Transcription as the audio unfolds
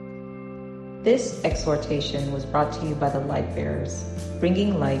This exhortation was brought to you by the light bearers,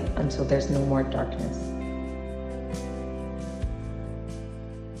 bringing light until there's no more darkness.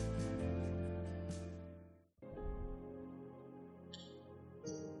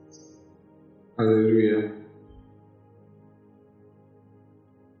 Hallelujah.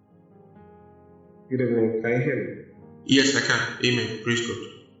 Good evening. Can you hear me? Yes, I can. Amen. Praise God.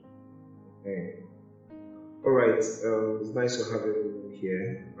 Okay. All right. It's nice to have everyone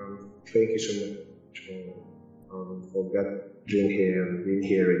here. Thank you so much for gathering here and being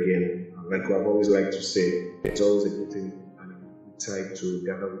here again. Like I've always liked to say, it's always a good thing and a good time to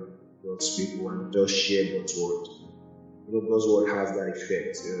gather with God's people and just share God's word. You know, God's word has that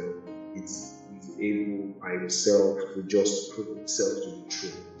effect. It's able by himself to just prove himself to be true.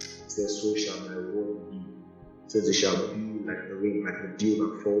 It says, so shall my word be. It says, it shall be like the rain, like the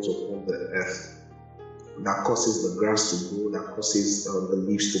dew that falls upon the earth, that causes the grass to grow, that causes the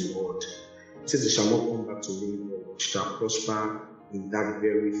leaves to bud. It says, it shall not come back to me, but shall prosper in that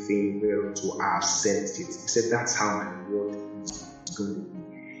very thing whereunto I have sent it. He said, that's how my word is going to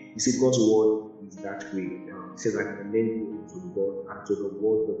be. He said, God's word is that way. He says, I commend you to God and to the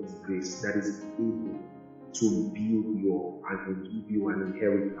word of his grace that is able to build you and to give you an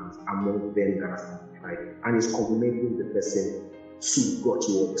inheritance among them that are sanctified. And he's commending the person to God's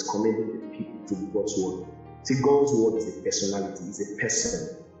word. He's commending the people to God's word. See, God's word is a personality, it's a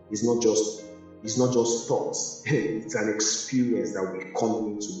person. It's not just thoughts. It's an experience that we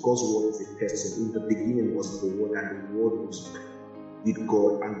come into. God's word is a person. In the beginning was the word, and the word was with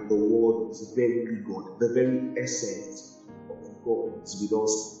God, and the word is very God. The very essence of God is with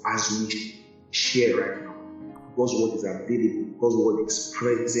us as we share right now. God's word is available. God's word is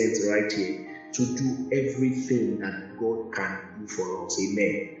present right here to do everything that God can do for us.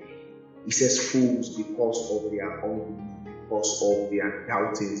 Amen. He says fools because of their unbelief, because of their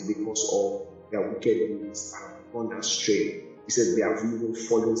doubtings, because of their wickedness have gone astray. He says they have even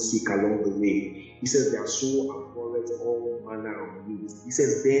fallen sick along the way. He says they are so abhorrent all manner of means. He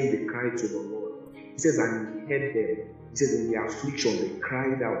says then they cried to the Lord. He says and he heard them. He says in their affliction they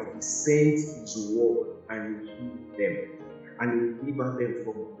cried out. He sent his word and he healed them and he delivered them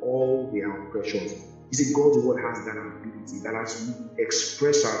from all their oppressions. You see, God's word has that ability that as we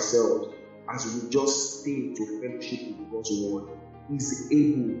express ourselves, as we just stay to fellowship with God's word, is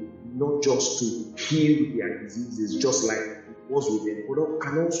able not just to heal their diseases, just like it was with them, but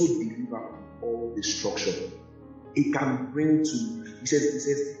can also deliver from all destruction. It can bring to, he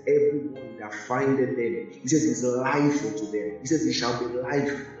says, everyone that findeth them, he says, is life unto them. He says, it shall be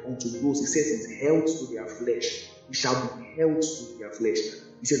life unto those. He says, it's health to their flesh. It shall be health to their flesh.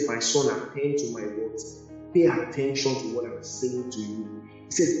 He says, my son, attend to my words. Pay attention to what I'm saying to you.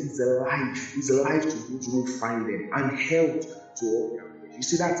 He says, it's life to those who find them, and health to all their flesh. You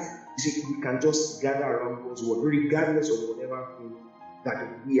see that? You see, we can just gather around God's word, regardless of whatever thing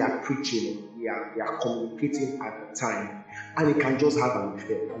that we are preaching, we are communicating at the time, and it can just have an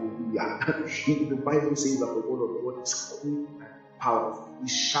effect. Hallelujah. The Bible says that the word of God is quick and powerful,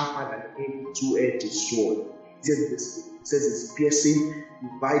 it's sharper than any two-edged sword. It says it's piercing,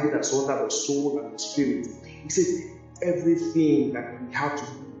 divided asunder the soul and the spirit. He says everything that we have to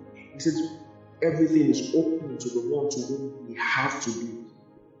do. He says everything is open to the one to whom we have to be.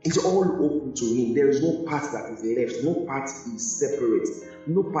 It's all open to him. There is no part that is left. No part is separate.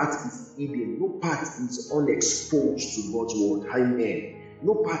 No part is hidden. No part is unexposed to God's word. Amen.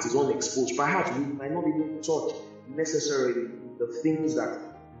 No part is unexposed. Perhaps we might not even touch necessarily the things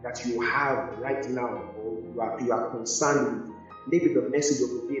that you have right now, or you are concerned with. Maybe the message of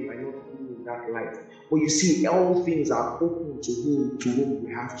the day might not be in that light. But you see, all things are open to him to whom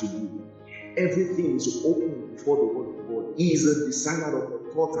we have to do. Everything is open before the word of God. He is a discerner of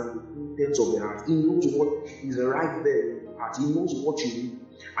the thoughts and the intents of the heart. He knows what is right there in the heart. He knows what you need.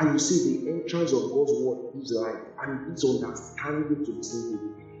 And you see, the entrance of God's word is light, and is understanding to the simple.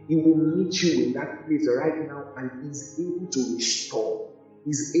 He will meet you in that place right now, and is able to restore.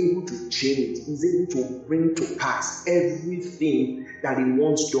 He's able to change. He's able to bring to pass everything that he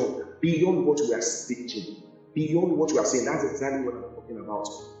wants done beyond what we are teaching, beyond what we are saying. That's exactly what I'm talking about.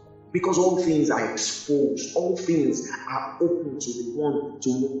 Because all things are exposed, all things are open to the one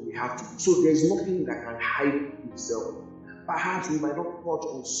to whom we have to do. So there's nothing that can hide itself. Perhaps we might not touch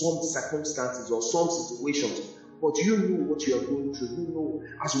on some circumstances or some situations, but you know what you are going through. You know,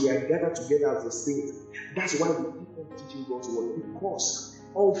 as we are gathered together as a saint, that's why we keep on teaching God's word, because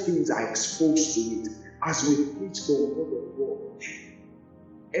all things are exposed to it. As we preach the word of God,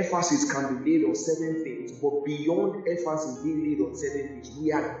 emphasis can be laid on certain things, but beyond emphasis being laid on certain things,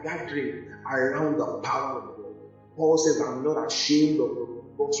 we are gathering around the power of God. Paul says, I'm not ashamed of the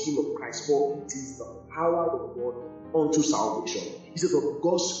gospel of Christ, for it is the power of God unto salvation. He said the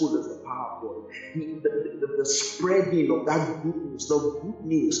gospel is the power of God. The spreading of that good news, the good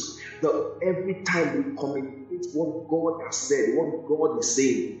news, every time we communicate what God has said, what God is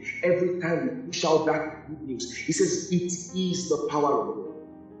saying, every time we push out that good news, he says it is the power of God.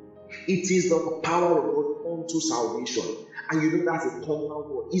 It is the power of God unto salvation. And you know that's a compound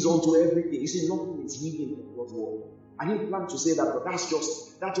word. It's unto everything. You see, nothing is hidden from God's word. I didn't plan to say that, but that's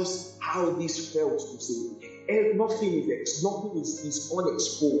just how this felt to say. Nothing is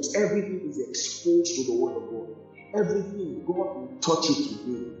unexposed. Everything is exposed to the word of God. Everything, God will touch it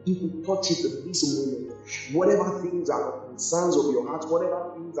today. He will touch it at this moment. Whatever things are the concerns of your heart,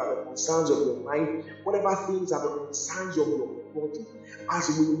 whatever things are the concerns of your mind, whatever things are the concerns of your body, as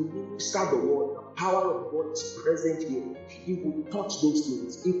we minister the word, the power of God is present here. He will touch those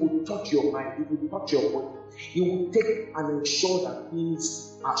things. He will touch your mind. He will touch your body. He will take and ensure that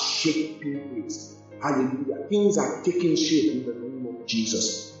things are shaping place. Hallelujah. Things are taking shape in the name of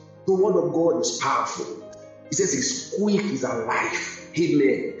Jesus. The word of God is powerful. He says it's quick, is alive.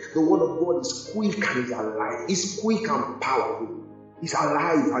 Amen. The word of God is quick and is alive. It's quick and powerful. It's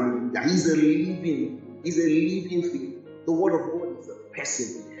alive. Hallelujah. He's a living thing. The word of God is a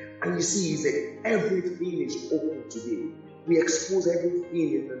person. And you see, he said everything is open today. We expose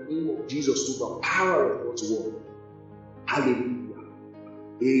everything in the name of Jesus to the power of God's word. Hallelujah.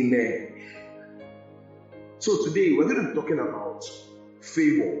 Amen. So today we're going to be talking about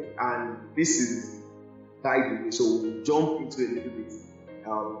favor, and this is by the way, so we'll jump into a little bit.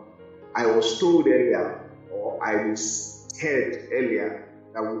 I was told earlier, or I was heard earlier,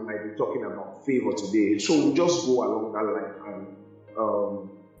 that we might be talking about favor today. So we'll just go along that line, and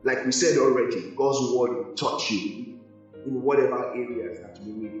like we said already, God's word will touch you in whatever areas that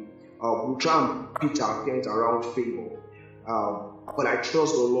you need. We'll try and pitch our tent around favor. But I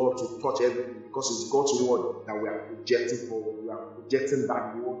trust the Lord to touch everything, because it's God's word that we are projecting forward. We are projecting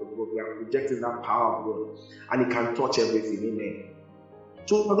that word of God. We are projecting that power of God. And it can touch everything. Amen.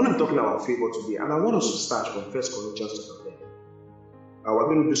 So we're going to be talking about favor today. And I want us to start from 1 Corinthians chapter 10. We're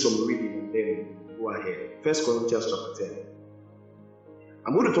going to do some reading and then go ahead. 1 Corinthians chapter 10.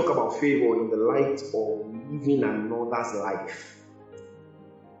 I'm going to talk about favor in the light of living another's life.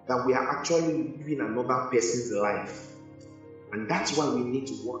 That we are actually living another person's life. And that's why we need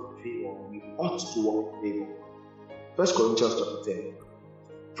to walk in favor. We ought to walk in favor. 1 Corinthians chapter 10,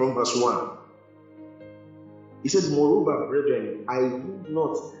 from verse 1. He says, moreover, brethren, I would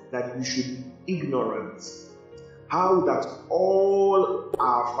not that you should be ignorant, how that all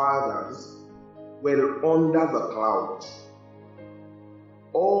our fathers were under the cloud.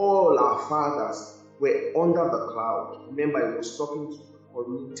 All our fathers were under the cloud. Remember, he was talking to the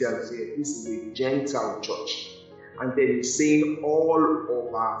Corinthians here. This is a Gentile church. And then he's saying all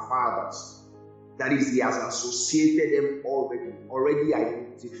of our fathers. That is, he has associated them already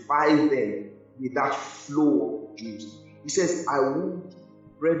identified them with that flow of Jews. He says, I would,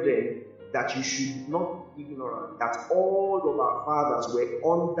 brethren, that you should not be ignorant that all of our fathers were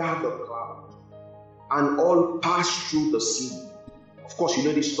under the cloud and all passed through the sea. Of course, you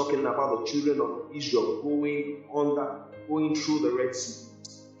know this is talking about the children of Israel going through the Red Sea.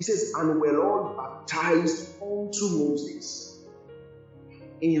 He says, and were all baptized unto Moses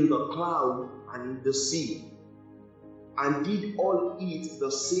in the cloud and in the sea, and did all eat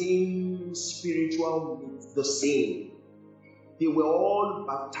the same spiritual meat, the same. They were all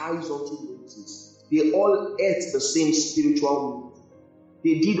baptized unto Moses. They all ate the same spiritual meat.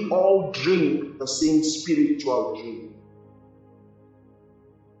 They did all drink the same spiritual drink.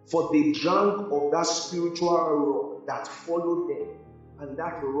 For they drank of that spiritual rock that followed them, and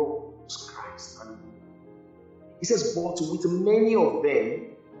that rock was Christ. He says, but with many of them,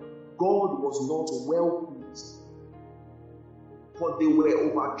 God was not well pleased, for they were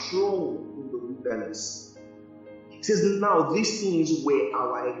overthrown in the wilderness. He says, now these things were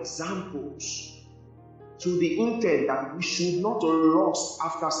our examples, to the intent that we should not lust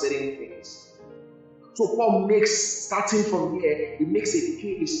after certain things. So Paul makes, starting from here, he makes a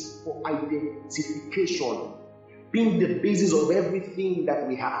case for identification, being the basis of everything that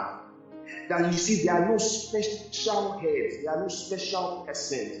we have. That you see, there are no special heads, there are no special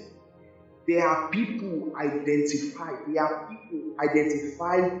persons. There are people identified. There are people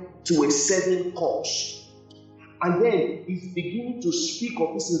identified to a certain cause. And then he's beginning to speak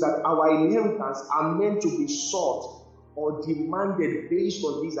of this, that our inheritance are meant to be sought or demanded based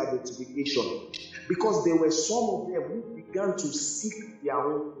on this identification. Because there were some of them who began to seek their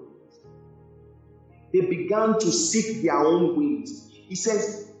own ways. They began to seek their own ways. He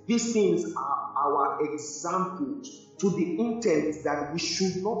says, these things are our examples, to the intent that we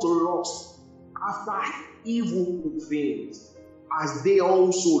should not lust after evil things, as they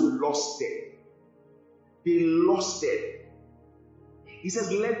also lusted. They lusted. He says,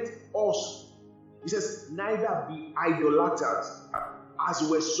 neither be idolaters, as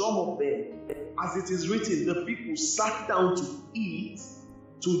were some of them. As it is written, the people sat down to eat,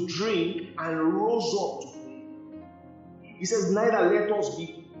 to drink, and rose up to play. He says, neither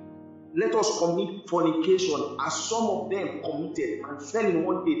let us commit fornication, as some of them committed, and fell in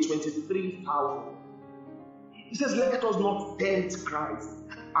one day 23,000. He says, let us not tempt Christ,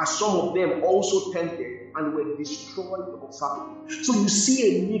 as some of them also tempted, and were destroyed of Satan. So you see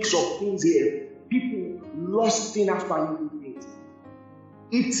a mix of things here. People lusting after evil things,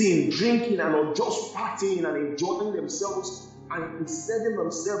 eating, drinking, and just partying and enjoying themselves, and setting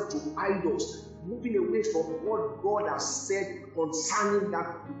themselves to idols, moving away from what God has said concerning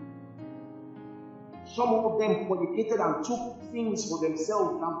that. Some of them fornicated and took things for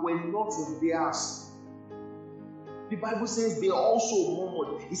themselves that were not theirs. The Bible says they also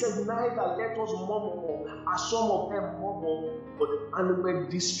murmured. It says, neither let us murmur, as some of them murmured, and were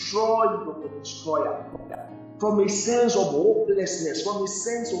destroyed of the destroyer. From a sense of hopelessness, from a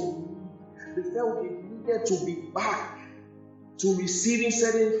sense of need, they felt they needed to be back to receiving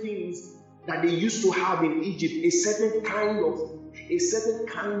certain things that they used to have in Egypt, a certain kind of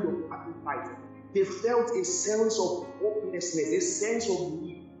appetite. They felt a sense of hopelessness, a sense of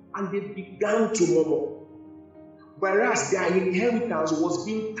need, and they began to murmur. Whereas their inheritance was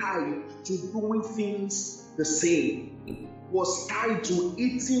being tied to doing things the same, was tied to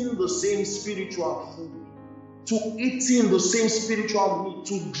eating the same spiritual food, to eating the same spiritual meat,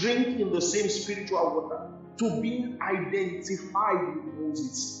 to drinking the same spiritual water, to being identified with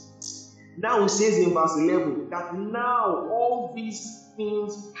Moses. Now it says in verse 11 that now all these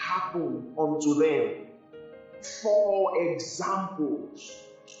things happen unto them for examples,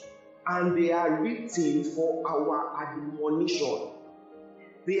 and they are written for our admonition.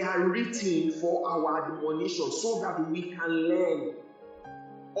 They are written for our admonition, so that we can learn.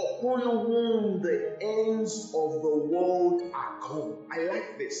 Upon whom the ends of the world are come. I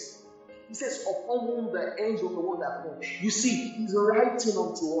like this. He says, upon whom the ends of the world are come. You see, he's writing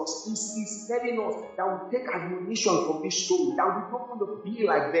unto us. He's telling us that we take admonition from this story, that we don't want to be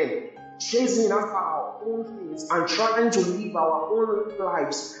like them, chasing after our own things and trying to live our own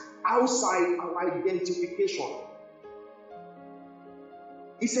lives outside our identification.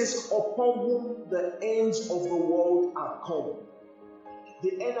 He says, upon whom the ends of the world are come.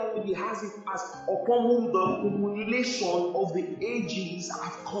 The NIV has it as upon whom the accumulation of the ages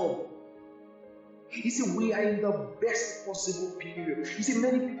have come. You see, we are in the best possible period. You see,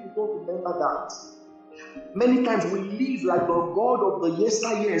 many people don't remember that. Many times we live like the God of the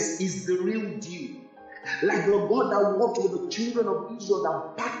yesteryears is the real deal. Like the God that walked with the children of Israel,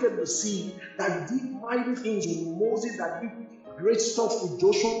 that parted the sea, that did mighty things with Moses, that did great stuff with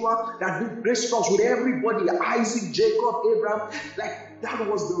Joshua, that did great stuff with everybody, Isaac, Jacob, Abraham. Like that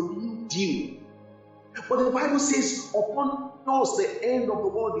was the real deal. But the Bible says, upon us the end of the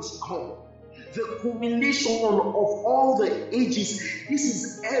world is come. The culmination of all the ages. This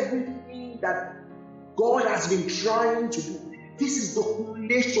is everything that God has been trying to do. This is the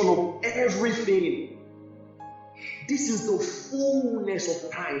culmination of everything. This is the fullness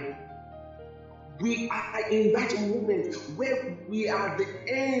of time. We are in that moment where we are at the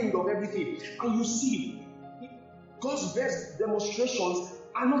end of everything. And you see, God's best demonstrations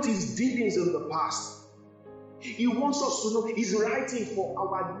are not his dealings in the past. He wants us to know he's writing for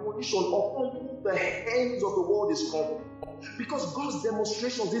our admonition upon whom the ends of the world is come. Because God's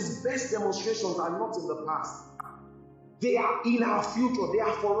demonstrations, his best demonstrations, are not in the past. They are in our future. They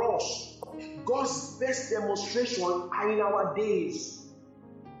are for us. God's best demonstrations are in our days.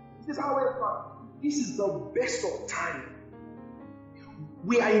 This is however, this is the best of time.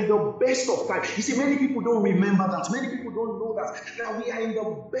 We are in the best of time. You see, many people don't remember that. Many people don't know that we are in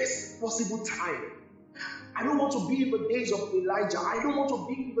the best possible time. I don't want to be in the days of Elijah. I don't want to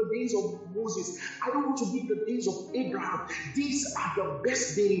be in the days of Moses. I don't want to be in the days of Abraham. These are the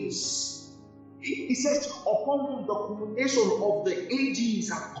best days. He says, upon whom the culmination of the ages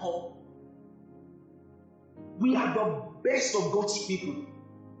have come. We are the best of God's people.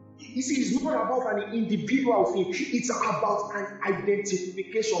 You see, it's not about an individual thing. It's about an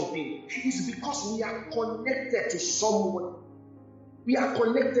identification thing. It's because we are connected to someone. We are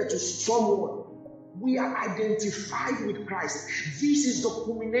connected to someone. We are identified with Christ. This is the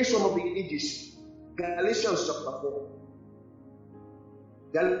culmination of the ages. Galatians chapter 4.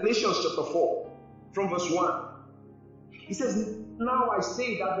 Galatians chapter 4, from verse 1. He says, now I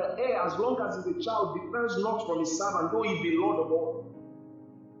say that the heir, as long as he is a child, depends not from his servant, though he be Lord of all,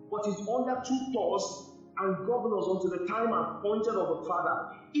 but is under tutors and governors until the time appointed of the Father.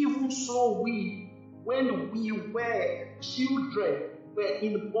 Even so we, when we were children, were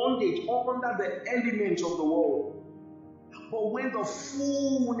in bondage under the elements of the world. But when the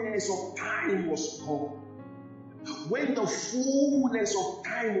fullness of time was come,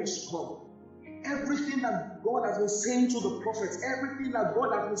 everything that God has been saying to the prophets, everything that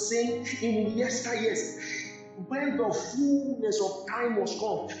God has been saying in yesteryears, when the fullness of time was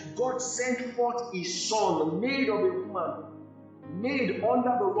come, God sent forth his Son, made of a woman, made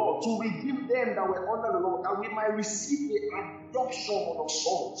under the law, to redeem them that were under the law, that we might receive the adoption of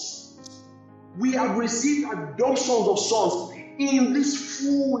sons. We have received adoptions of sons in this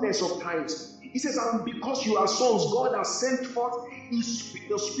fullness of times. He says, and because you are sons, God has sent forth the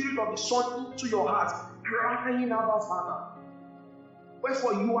Spirit of the Son into your heart, crying, Abba, Father.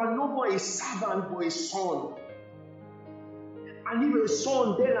 Wherefore you are no more a servant, but a son. And if a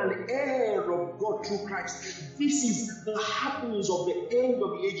son, then an heir of God through Christ. This is the happenings of the end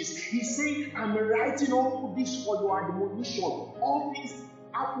of the ages. He's saying, I'm writing all this for your admonition. All things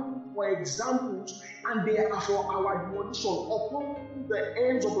happen for examples, and they are for our admonition upon the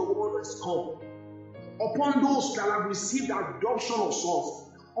ends of the world has come. Upon those that have received adoption of sons,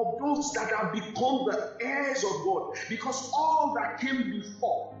 of those that have become the heirs of God, because all that came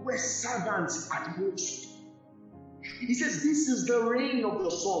before were servants at most. He says, this is the reign of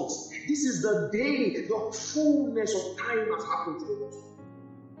the sons. This is the day, the fullness of time has happened to us.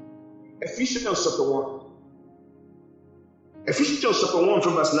 Ephesians chapter 1. Ephesians chapter 1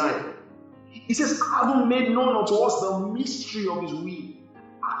 from verse 9. He says, having made known unto us the mystery of his will,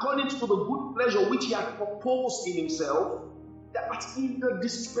 according to the good pleasure which he had proposed in himself, that in the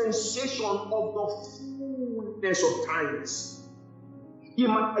dispensation of the fullness of times, he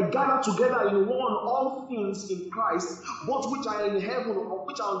might gather together in one all things in Christ, both which are in heaven or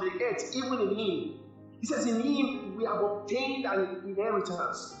which are on the earth, even in him. He says, in him we have obtained an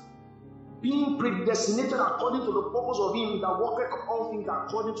inheritance, being predestinated according to the purpose of him that worketh all things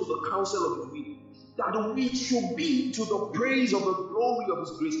according to the counsel of his will, that we should be to the praise of the glory of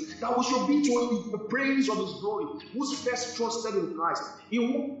his grace, that we should be to the praise of his glory, who's first trusted in Christ,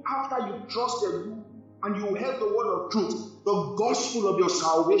 in whom after you trusted you, and you heard the word of truth, the gospel of your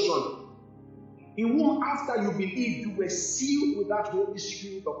salvation, in whom after you believed, you were sealed with that Holy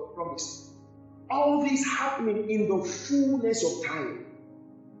Spirit of promise. All this happening in the fullness of time,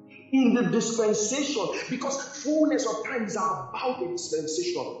 in the dispensation, because fullness of time is about the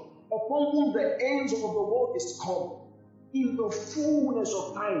dispensation, upon whom the ends of the world is come. In the fullness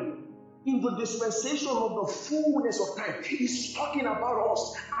of time, in the dispensation of the fullness of time, he's talking about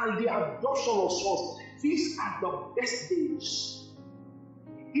us and the adoption of sons. These are the best days.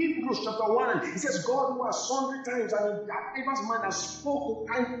 Hebrews chapter 1, he says, God who has sundry times and in diverse manners spoke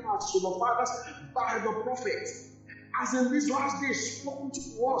to time past to the fathers by the prophets, as in these last days spoken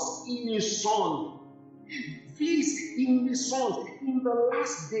to us in his Son. These in his Son, in the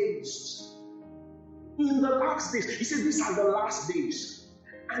last days. In the last days. He said, these are the last days.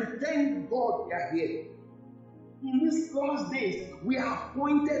 And thank God we are here. In these last days, we are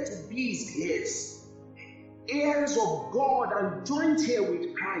appointed to be his heirs. Heirs of God and joint here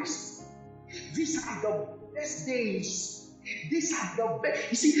with Christ. These are the best days. These are the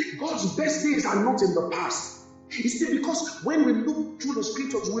best. You see, God's best days are not in the past. You see, because when we look through the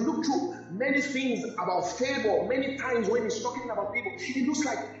scriptures, we look through many things about favor. Many times when he's talking about favor, it looks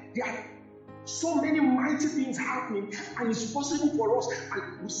like there are so many mighty things happening, and it's possible for us.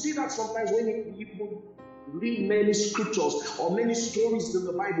 And we see that sometimes when we read many scriptures or many stories in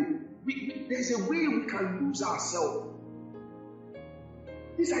the Bible. There's a way we can lose ourselves.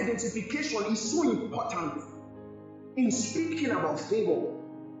 This identification is so important in speaking about favor.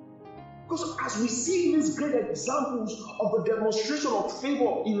 Because as we see these great examples of the demonstration of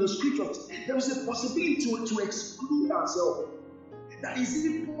favor in the scriptures, there is a possibility to exclude ourselves. That is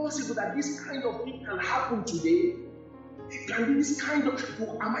it possible that this kind of thing can happen today? Can this kind of,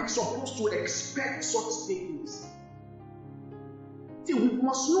 am I supposed to expect such things? See, we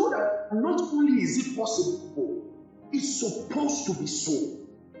must know that not only is it possible, it's supposed to be so.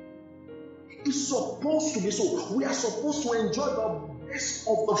 It's supposed to be so. We are supposed to enjoy the best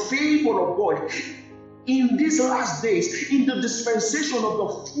of the favor of God in these last days, in the dispensation of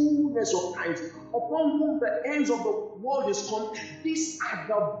the fullness of times, upon whom the ends of the world is come. These are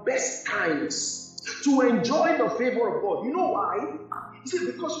the best times to enjoy the favor of God. You know why? You see,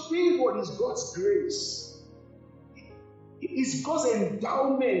 because favor is God's grace. It is God's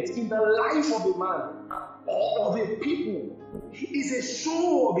endowment in the life of a man or of a people. It's a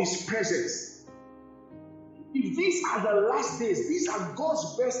show of His presence. If these are the last days, these are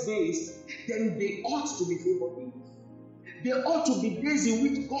God's best days, then they ought to be favored days. They ought to be days in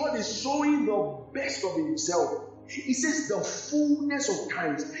which God is showing the best of Himself. He says the fullness of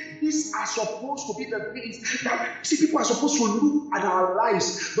times. These are supposed to be the days that, see, people are supposed to look at our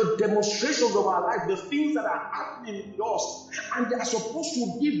lives, the demonstrations of our life, the things that are happening with us, and they are supposed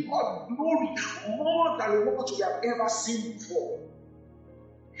to give God glory more than what we have ever seen before.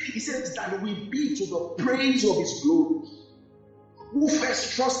 He says that we be to the praise of His glory. Who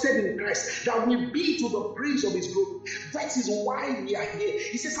first trusted in Christ, that we be to the praise of His glory. That is why we are here.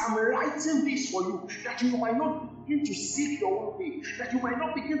 He says, I'm writing this for you, that you might not begin to seek your own way, that you might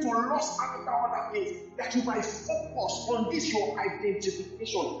not begin to lust after other things, that you might focus on this, your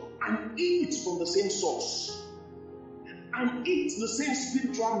identification, and eat from the same source, and eat the same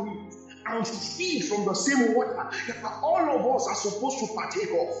spiritual meat, and feed from the same water that all of us are supposed to partake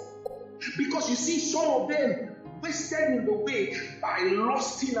of. Because you see, some of them wasted in the way by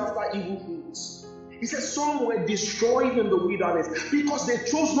lusting after evil things. He says some were destroyed in the wilderness because they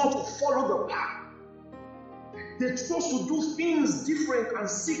chose not to follow the path. They chose to do things different and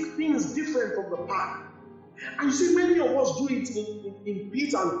seek things different from the path. And you see, many of us do it in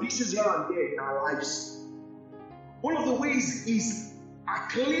bits and pieces here and there in our lives. One of the ways is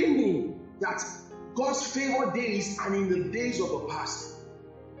acclaiming that God's favor days and in the days of the past.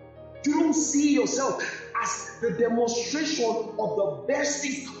 You don't see yourself as the demonstration of the best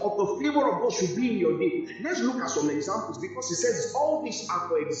things of the favor of God should be in your day. Let's look at some examples, because He says all these are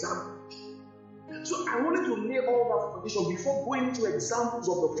for examples. So I wanted to lay all that foundation before going into examples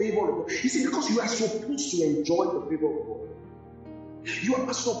of the favor of God. You see, because you are supposed to enjoy the favor of God. You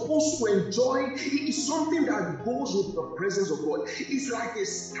are supposed to enjoy. It is something that goes with the presence of God. It's like a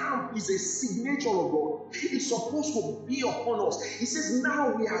stamp, it's a signature of God. It's supposed to be upon us. He says,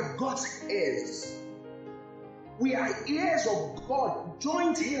 now we are God's heirs. We are heirs of God,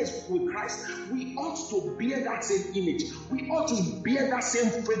 joint heirs with Christ. We ought to bear that same image. We ought to bear that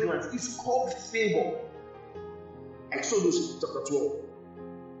same fragrance. It's called favor. Exodus chapter 12.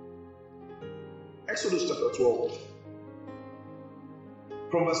 Exodus chapter 12.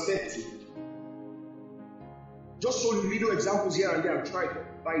 From verse 30. Just so little examples here and there and try to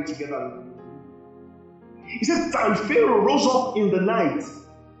tie it together. He says, and Pharaoh rose up in the night.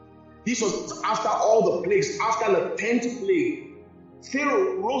 This was after all the plagues, after the 10th plague.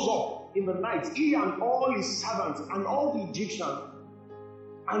 Pharaoh rose up in the night, he and all his servants and all the Egyptians.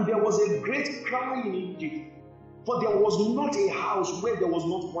 And there was a great cry in Egypt, for there was not a house where there was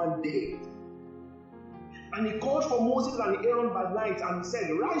not one dead. And he called for Moses and Aaron by night and said,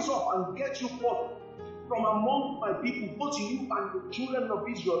 rise up and get you forth from among my people, both you and the children of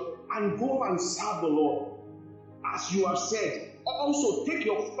Israel, and go and serve the Lord, as you have said. Also take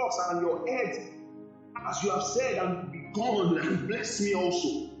your flocks and your heads, as you have said, and be gone and bless me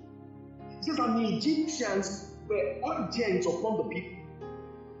also. He says, and the Egyptians were urgent upon the people,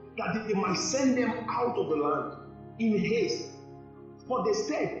 that they might send them out of the land in haste. For they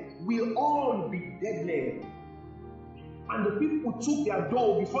said, we'll all be dead men. And the people took their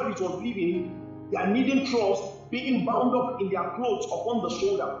dough before it was leaving, their kneading troughs being bound up in their clothes upon the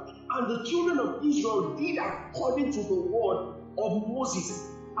shoulder. And the children of Israel did according to the word of Moses,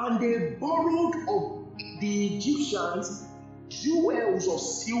 and they borrowed of the Egyptians jewels of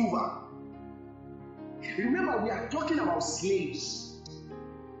silver. Remember, we are talking about slaves.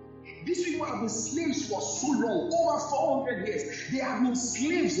 These people have been slaves for so long, over 400 years. They have been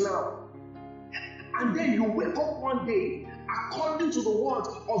slaves now. And then you wake up one day, according to the word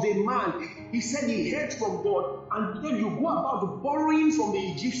of a man, he said he heard from God, and then you go about borrowing from the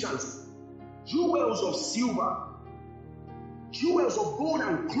Egyptians jewels of silver, jewels of gold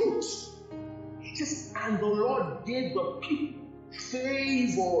and clothes. He says, and the Lord gave the people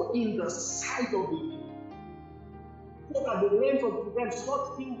favor in the sight of the people. So that the length of them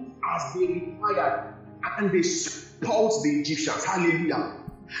such things as they required, and they spoiled the Egyptians. Hallelujah.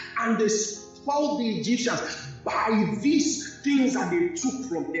 And they spoiled the Egyptians by these things that they took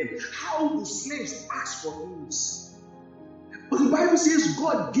from them. How do slaves ask for things? But the Bible says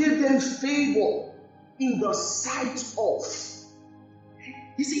God gave them favor in the sight of.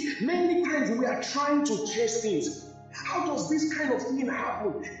 You see, many times we are trying to chase things. How does this kind of thing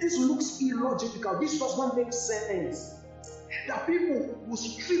happen? This looks illogical. This does not make sense. That people will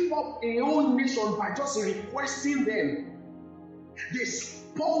strip up a whole nation by just requesting them. They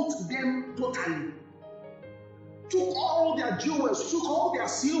spoiled them totally. Took all their jewels, took all their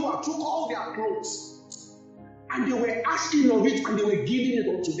silver, took all their clothes. And they were asking of it, and they were giving it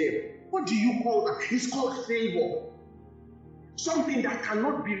unto them. What do you call that? It's called favor. Something that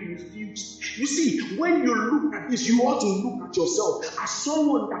cannot be refused. You see, when you look at this, you ought to look at yourself as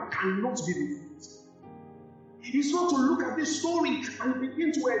someone that cannot be refused. It's not to look at this story and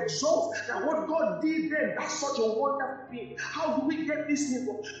begin to exalt that what God did then, that's such a wonderful thing. How do we get this thing?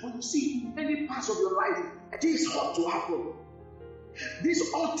 But you see, in many parts of your life, this ought to happen. This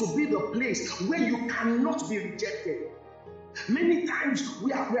ought to be the place where you cannot be rejected. Many times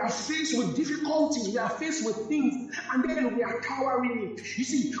we are faced with difficulties, we are faced with things, and then we are cowering. You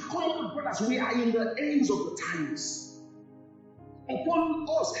see, come on, brothers, we are in the ends of the times. Upon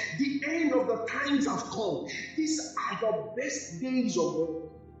us, the end of the times have come. These are the best days of God.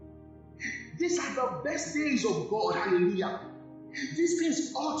 These are the best days of God. Hallelujah. These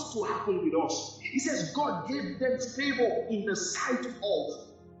things ought to happen with us. He says God gave them favor in the sight of.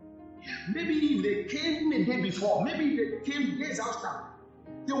 Maybe if they came a day before, maybe if they came days after,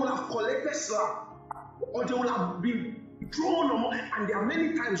 they will have collected slap, or they will have been thrown on. And there are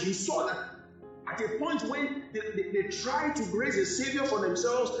many times you saw that at a point when they tried to raise a savior for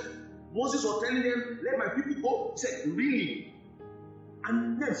themselves, Moses was telling them, let my people go. He said, really?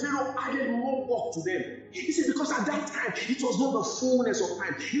 And then Pharaoh added more work to them. He said, because at that time, it was not the fullness of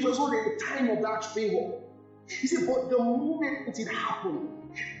time. It was not the time of that favor. He said, but the moment it happened,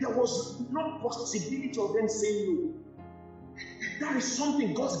 there was no possibility of them saying no. That is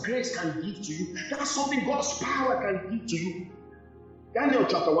something God's grace can give to you. That's something God's power can give to you. Daniel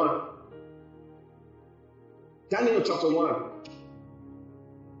chapter 1. Daniel chapter 1.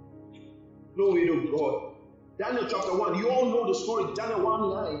 Glory to God. Daniel chapter 1. You all know the story. Daniel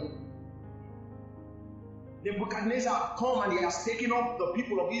 1:9. Nebuchadnezzar come and he has taken up the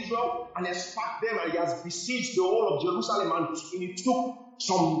people of Israel and has packed them and he has besieged the whole of Jerusalem, and he took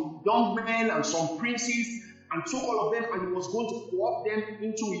some young men and some princes and took all of them, and he was going to co-opt them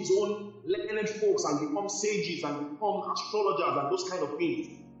into his own learned folks and become sages and become astrologers and those kind of things.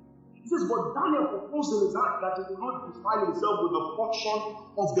 He says, but Daniel proposed in his heart that he will not defile himself with the portion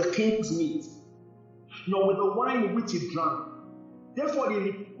of the king's meat, nor with the wine which he drank. Therefore, he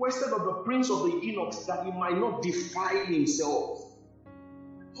requested of the prince of the eunuchs that he might not defile himself.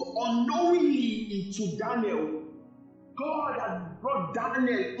 Unknowingly to Daniel, God had brought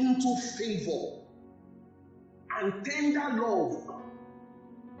Daniel into favor and tender love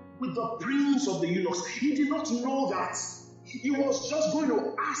with the prince of the eunuchs. He did not know that. He was just going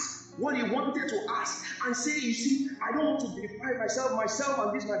to ask what he wanted to ask and say, you see, I don't want to defile myself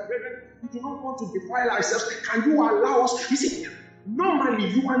and this my brethren. We do not want to defile ourselves. Can you allow us? You see, normally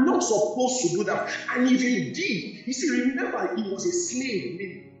you are not supposed to do that. And if you did, you see, remember, he was a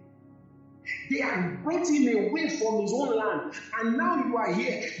slave. They had brought him away from his own land, and now you are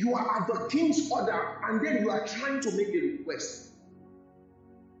here, you are at the king's order, and then you are trying to make a request.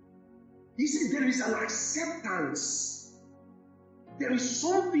 You see, there is an acceptance. There is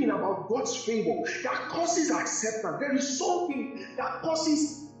something about God's favor that causes acceptance. There is something that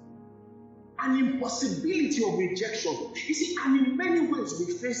causes an impossibility of rejection. You see, and in many ways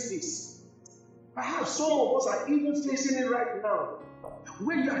we face this. Perhaps some of us are even facing it right now,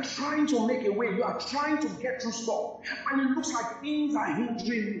 where you are trying to make a way, you are trying to get through stuff, and it looks like things are hindering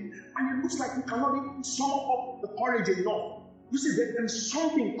you, and it looks like you cannot even summon up the courage enough. You see, there is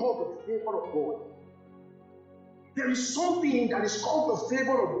something called the favor of God. There is something that is called the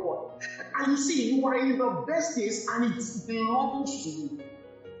favor of God. And you see, you are in the best days, and it belongs to you.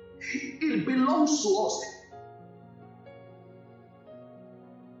 It belongs to us.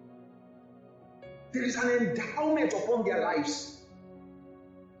 There is an endowment upon their lives.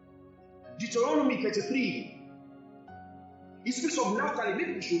 Deuteronomy 33. It speaks of Naphtali.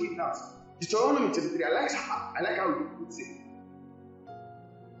 Maybe we should read that. Deuteronomy 33. I like how it puts it.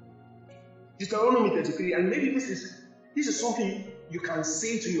 Deuteronomy 33. And maybe this is something you can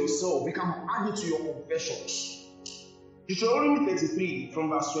say to yourself. You can add it to your confessions. Deuteronomy 33 from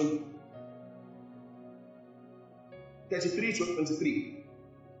verse 20. 33 to 23.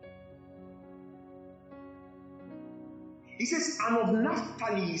 He says, and of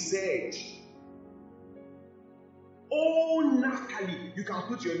Naphtali he said, oh Naphtali, you can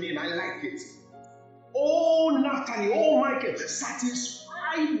put your name, I like it. Oh Naphtali, oh Michael,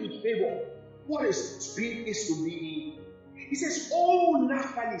 satisfied with favor. What a spirit is to be in. He says, oh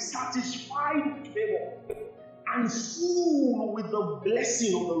Naphtali, satisfied with favor and full with the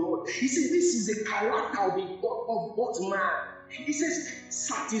blessing of the Lord. He says, this is a character of God's man. He says,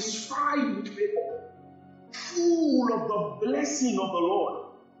 satisfied with favor, full of the blessing of the Lord.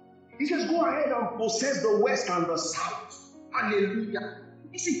 He says, go ahead and possess the west and the south. Hallelujah.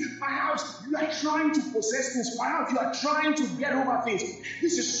 You see, perhaps you are trying to possess things. Perhaps you are trying to get over things.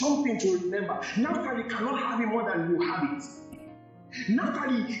 This is something to remember. Naphtali cannot have it more than you have it.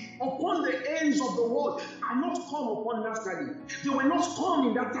 Naphtali, upon the ends of the world, are not come upon Naphtali. They were not come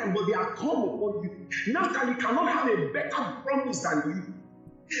in that time, but they are come upon you. Naphtali cannot have a better promise than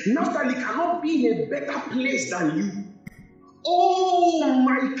you. Naphtali cannot be in a better place than you. Oh,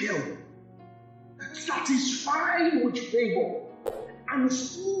 Michael, satisfied with favor and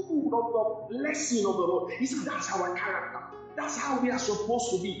full of the blessing of the Lord. You see, that's our character. That's how we are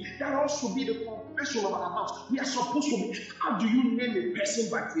supposed to be. That ought to be the confession of our mouth. We are supposed to be. How do you name a person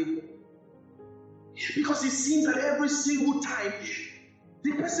by favor? Because it seems that every single time,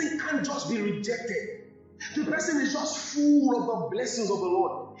 the person can't just be rejected. The person is just full of the blessings of the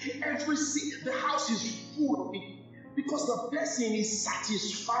Lord. The house is full of it. Because the person is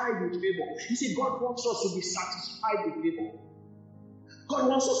satisfied with favor. You see, God wants us to be satisfied with favor. God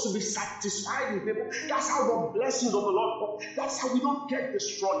wants us to be satisfied with favor. That's how the blessings of the Lord come. That's how we don't get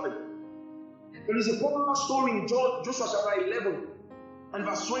destroyed. There is a popular story in Joshua chapter 11 and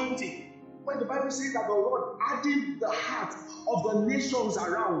verse 20, where the Bible says that the Lord added the heart of the nations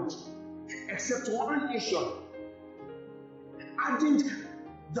around, except one nation. Adding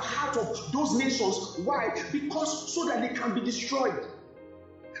the heart of those nations. Why? Because so that they can be destroyed.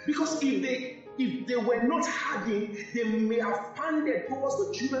 Because if they were not hardened, they may have panded towards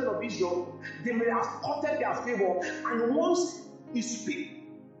the children of Israel. They may have courted their favor. And once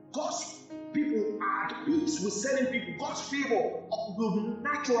God's people are at peace with certain people, God's favor will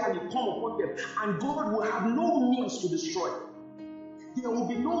naturally come upon them. And God will have no means to destroy. There will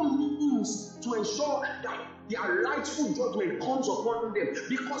be no means to ensure that their rightful judgment comes upon them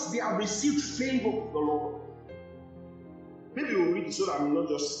because they have received favor from the Lord. Maybe we'll read it so that I'm not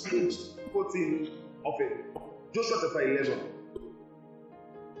just quoting of it. Joshua chapter 11.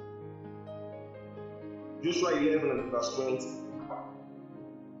 Joshua 11 and verse 20.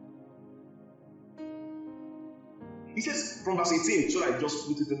 He says from verse 18, so I just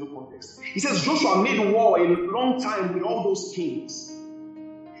put it into context. He says, Joshua made war a long time with all those kings.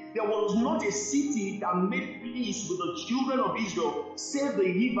 There was not a city that made peace with the children of Israel, save the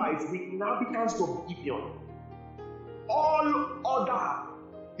Hivites, the inhabitants of Gibeon. All other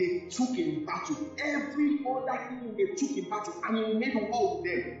they took in battle. Every other thing they took in battle, and he made war with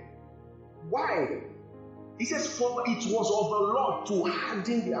them. Why? He says, for it was of the Lord to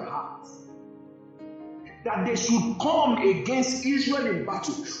harden their hearts, that they should come against Israel in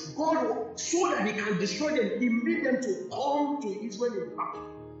battle. God, so that he can destroy them, he made them to come to Israel in battle.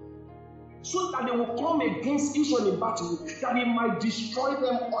 So that they will come against Israel in battle, that he might destroy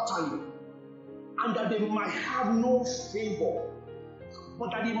them utterly, and that they might have no favor, but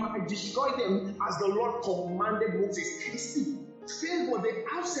that he might destroy them as the Lord commanded Moses. You see, favor, the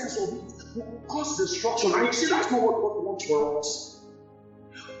absence of it, will cause destruction. And you see, that's not what God wants for us.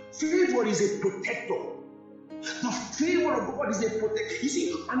 Favor is a protector. The favor of God is a protector. You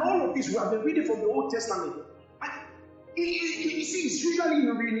see, and all of this we have been reading from the Old Testament. And you see, it's usually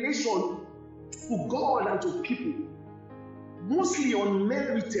in relation to God and to people. Mostly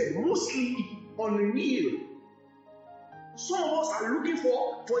unmerited, mostly unreal. Some of us are looking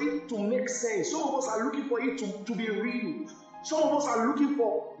for it to make sense. Some of us are looking for it to be real. Some of us are looking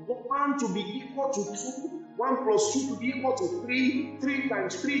for 1 to be equal to 2, 1 plus 2 to be equal to 3, 3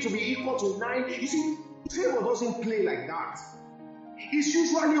 times 3 to be equal to 9. You see, favor doesn't play like that. It's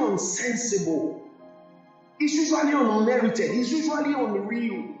usually unsensible. It's usually unmerited. It's usually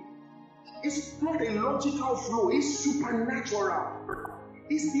unreal. It's not a logical flow. It's supernatural.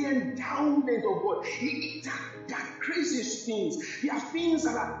 It's the endowment of God. That crazy things. There are things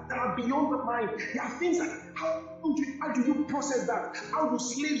that are beyond the mind. There are things that, how do you process that? How do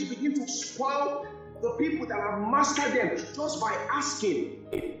slaves begin to spoil the people that have mastered them just by asking?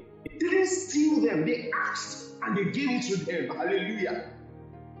 They didn't steal them. They asked and they gave it to them. Hallelujah.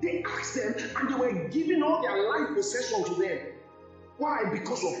 They asked them and they were giving all their life possession to them. Why?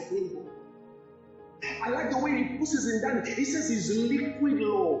 Because of favor. I like the way he puts it in that. He says it's liquid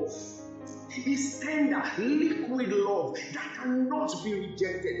love. It's tender, liquid love that cannot be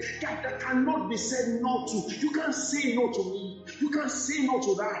rejected, that cannot be said no to. You can't say no to me. You can't say no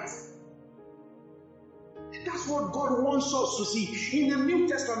to that. That's what God wants us to see. In the New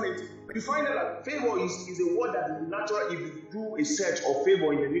Testament, you find out that favor is a word that is natural. If you do a search of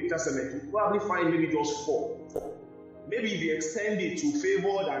favor in the New Testament, you probably find maybe just 4. Maybe if you extend it to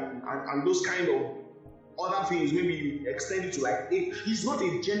favored and those kind of other things, maybe you extend it to like 8. It's not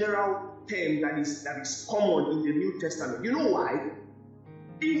a general term that is common in the New Testament. You know why?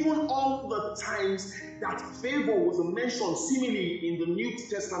 Even all the times that favor was mentioned seemingly in the New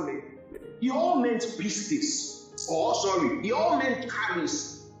Testament, it all meant pistis. It all meant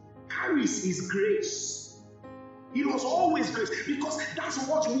charis. Charis is grace. It was always grace, because that's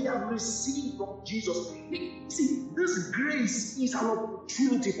what we have received from Jesus. See, this grace is an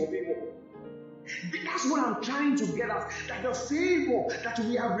opportunity for people. That's what I'm trying to get at. That the favor that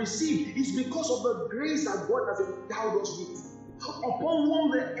we have received is because of the grace that God has endowed us with. Upon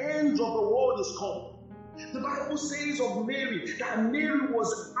whom the end of the world is come. The Bible says of Mary that Mary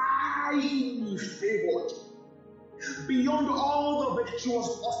was highly favored. Beyond all of it, she was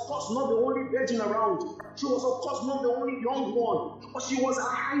of course not the only virgin around. She was of course not the only young one, but she was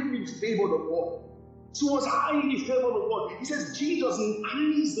highly favored of God. She was highly favored of God. He says Jesus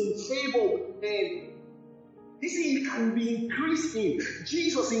increased in favor with men. You see, it can be increased in.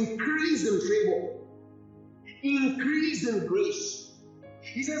 Jesus increased in favor. Increased in grace.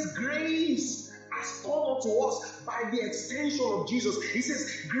 He says grace has come up to us by the extension of Jesus. He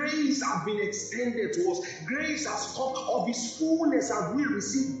says grace has been extended to us. Grace has come of his fullness, and we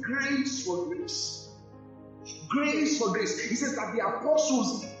receive grace for grace. Grace for grace. He says that the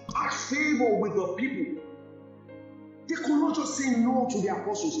apostles had favor with the people. They could not just say no to the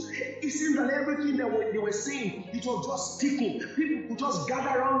apostles. It seemed that everything they were saying, it was just sticking. People could just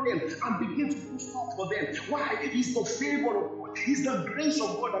gather around them and begin to do stuff for them. Why? It's the favor of God. It's the grace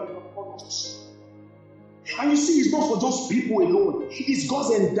of God that is upon us. And you see, it's not for those people alone. It's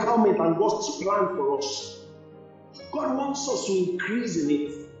God's endowment and God's plan for us. God wants us to increase in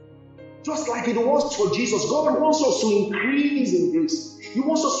it. Just like it was for Jesus, God wants us to increase in grace. He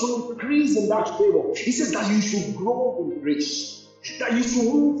wants us to increase in that favor. He says that you should grow in grace. That you should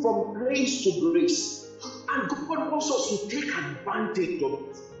move from grace to grace. And God wants us to take advantage of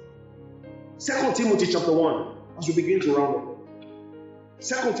it. 2 Timothy chapter 1, as we begin to round up.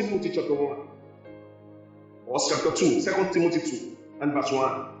 2 Timothy chapter 1. Or chapter 2, 2 Timothy 2 and verse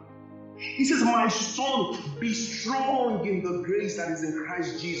 1. He says, my son, be strong in the grace that is in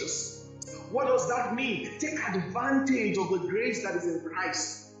Christ Jesus. What does that mean? Take advantage of the grace that is in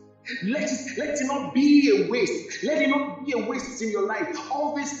Christ. Let it not be a waste. Let it not be a waste in your life.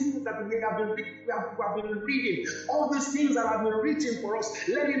 All these things that we have been reading, all these things that have been written for us,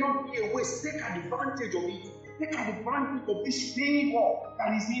 let it not be a waste. Take advantage of it. Take advantage of this favor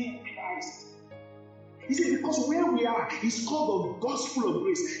that is in Christ. He said, because where we are is called the gospel of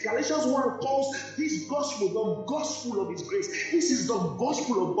grace. Galatians 1 calls this gospel the gospel of his grace. This is the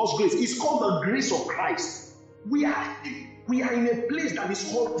gospel of God's grace. It's called the grace of Christ. We are in a place that is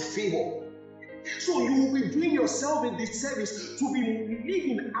called favor. So you will be doing yourself in this service to be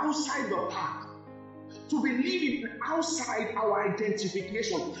living outside the path. To be living outside our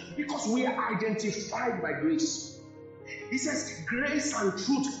identification. Because we are identified by grace. He says, grace and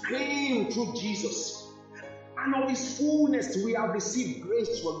truth came through Jesus. And of his fullness we have received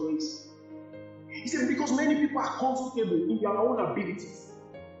grace for grace. He said, because many people are comfortable in their own abilities,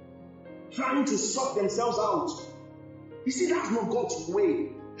 trying to sort themselves out. You see, that's not God's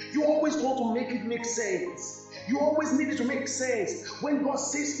way. You always want to make it make sense. You always need it to make sense. When God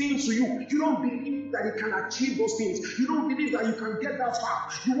says things to you, you don't believe that you can achieve those things. You don't believe that you can get that far.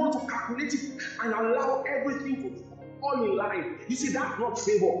 You want to calculate it and allow everything to fall in line. You see, that's not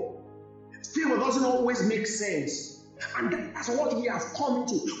favor. Favor doesn't always make sense. And that's what we have come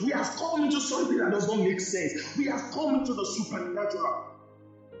into. We have come into something that does not make sense. We have come into the supernatural.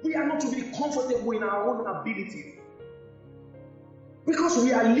 We are not to be comfortable in our own ability. Because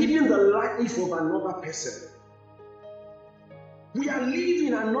we are living the life of another person. We are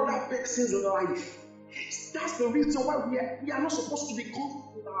living another person's life. That's the reason why we are not supposed to be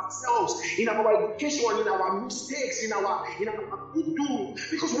comfortable in ourselves, in our education, in our mistakes, in our good doing,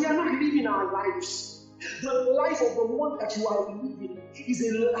 because we are not living our lives. The life of the one that you are living is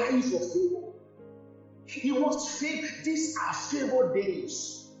a life of favor. He wants favor. These are favor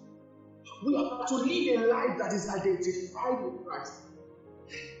days. We are to live a life that is identified with Christ.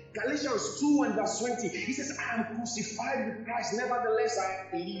 Galatians 2 and verse 20, he says, I am crucified with Christ, nevertheless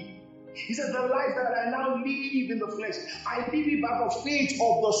I live. He said, the life that I now live in the flesh, I live it by the faith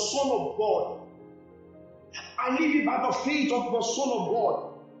of the Son of God. I live it by the faith of the Son of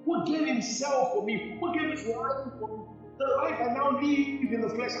God, who gave himself for me, who gave his life for me. The life I now live in the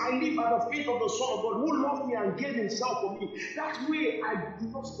flesh, I live by the faith of the Son of God, who loved me and gave himself for me. That way I do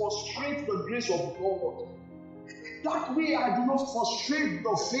not frustrate the grace of God. That way I do not frustrate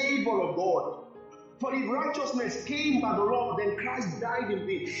the favor of God. For if righteousness came by the law, then Christ died in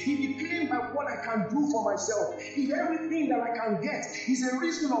vain. If it came by what I can do for myself, if everything that I can get is a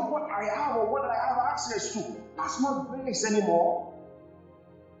reason of what I have or what I have access to, that's not grace anymore.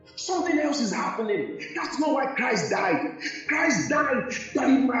 Something else is happening. That's not why Christ died. Christ died that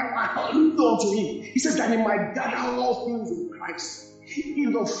he might cling unto him. He says that he might gather all things in Christ,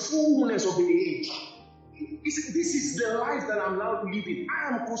 in the fullness of the age. This is the life that I'm now living.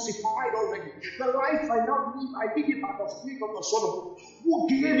 I am crucified already. The life I now live, I live it by the faith of the Son of God, who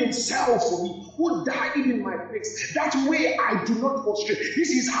gave himself for me, who died in my place. That way I do not frustrate. This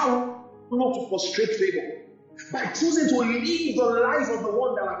is how not to frustrate Favour. By choosing to live the life of the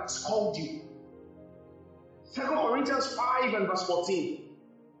one that has called you. 2 Corinthians 5 and verse 14.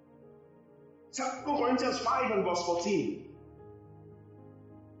 2 Corinthians 5 and verse 14.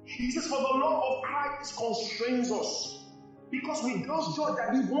 He says, for the love of Christ constrains us, because we just judge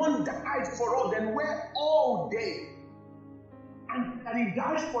that if one died for all, then we're all dead. And that he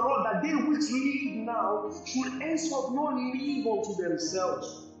died for all, that they which live now should henceforth not live unto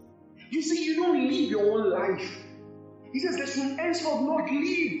themselves. You see, you don't live your own life. He says they should henceforth not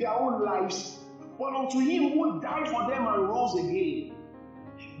live their own lives, but unto him who died for them and rose again.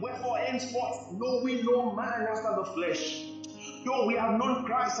 Wherefore henceforth know we no man after the flesh. Though we have known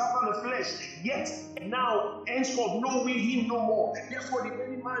Christ after the flesh, yet now henceforth know we him no more. Therefore, if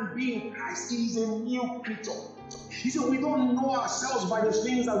any man be in Christ, he is a new creature. He said we don't know ourselves by the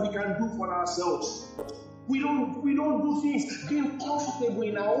things that we can do for ourselves. We don't do things being comfortable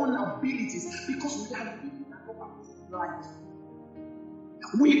in our own abilities, because we are living another life.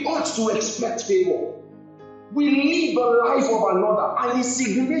 We ought to expect favor. We live the life of another, and his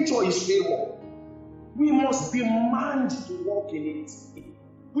signature is favor. We must demand to walk in it.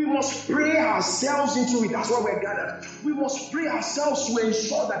 We must pray ourselves into it. That's why we're gathered. We must pray ourselves to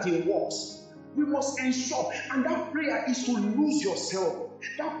ensure that it works. We must ensure, and that prayer is to lose yourself.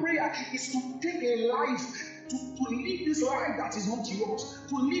 That prayer is to take a life, to live this life that is not yours,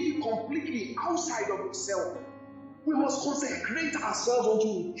 to live it completely outside of yourself. We must consecrate ourselves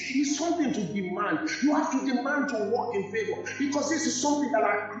unto it. It's something to demand. You have to demand to walk in favor, because this is something that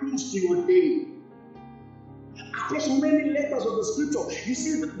accrues to your day. Across many letters of the scripture, you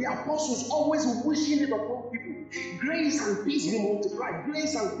see the apostles always wishing it upon people. Grace and peace be multiplied.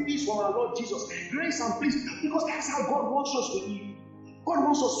 Grace and peace from our Lord Jesus. Grace and peace, because that's how God wants us to live. God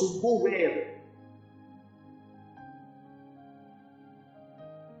wants us to go well.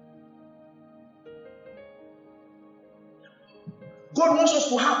 God wants us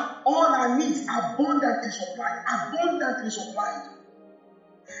to have all our needs abundantly supplied. Abundantly supplied.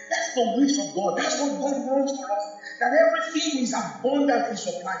 That's the wish of God. That's what God wants for us. That everything is abundantly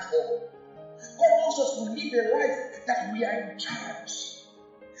supplied for. God wants us to live a life that we are in charge.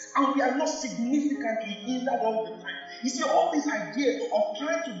 And we are not significantly hindered all the time. You see, all these ideas of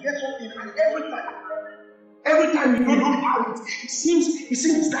trying to get something, and every time you don't have it, it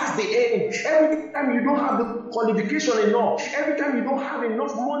seems that's the end. Every time you don't have the qualification enough, every time you don't have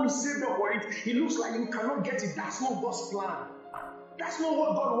enough money saved up for it, it looks like you cannot get it. That's not God's plan. That's not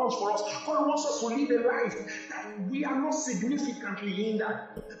what God wants for us. God wants us to live a life that we are not significantly hindered.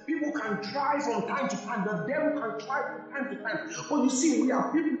 People can try from time to time. The devil can try from time to time. But you see, we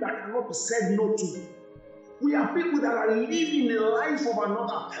are people that cannot be said no to. We are people that are living the life of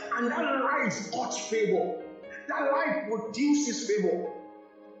another. And that life God's favor. That life produces favor.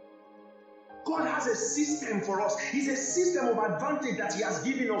 God has a system for us. It's a system of advantage that He has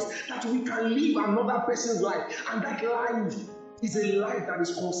given us, that we can live another person's life. And that life is a life that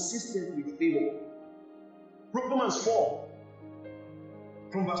is consistent with favor. Romans 4,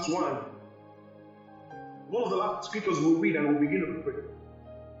 from verse 1. One of the last scriptures we'll read and we'll begin to pray.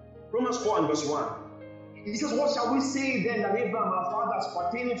 Romans 4 and verse 1. He says, what shall we say then that Abraham our fathers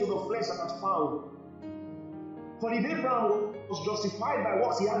pertaining to the flesh hath found? For if Abraham was justified by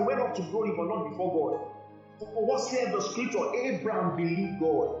works, he had went up to glory, but not before God. For what said the scripture? Abraham believed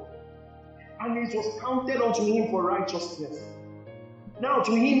God, and it was counted unto him for righteousness. Now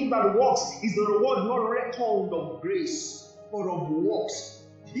to him that works is the reward not reckoned of grace, but of works.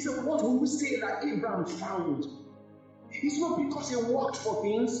 He said, what will we say that Abraham found? It's not because he worked for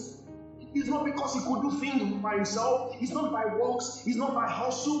things. It's not because he could do things by himself. It's not by works. It's not by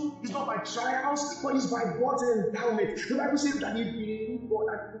hustle. It's not by trials. But it's by God's endowment. The Bible says that he believed God,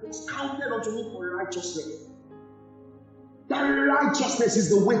 that it was counted unto him for righteousness. That righteousness is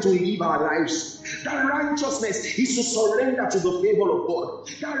the way to live our lives. That righteousness is to surrender to the favor of God.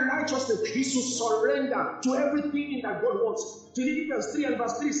 That righteousness is to surrender to everything that God wants. Philippians 3 and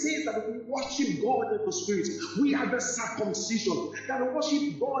verse 3 says that we worship God in the Spirit. We are the circumcision that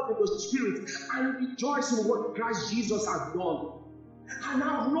worship God in the Spirit and rejoice in what Christ Jesus has done. And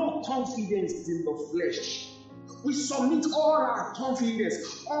have no confidence in the flesh. We submit all our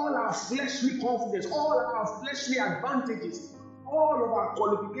confidence, all our fleshly confidence, all our fleshly advantages, all of our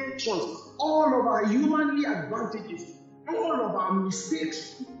qualifications, all of our humanly advantages, all of our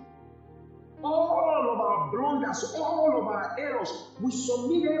mistakes, all of our blunders, all of our errors. We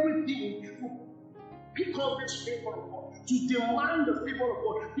submit everything pick up this favor of God, to demand the favor of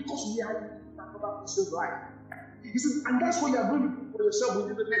God, because we are in another person's life. He said, and that's what you are going to do for yourself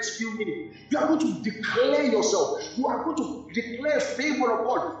within the next few minutes. You are going to declare yourself. You are going to declare favor of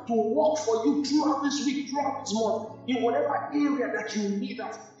God to work for you throughout this week, throughout this month, in whatever area that you need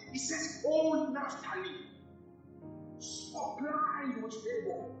that. He says, oh Naphtali, supplied with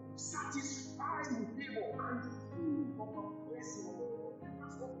favor, satisfied with favor, and full of the blessing of the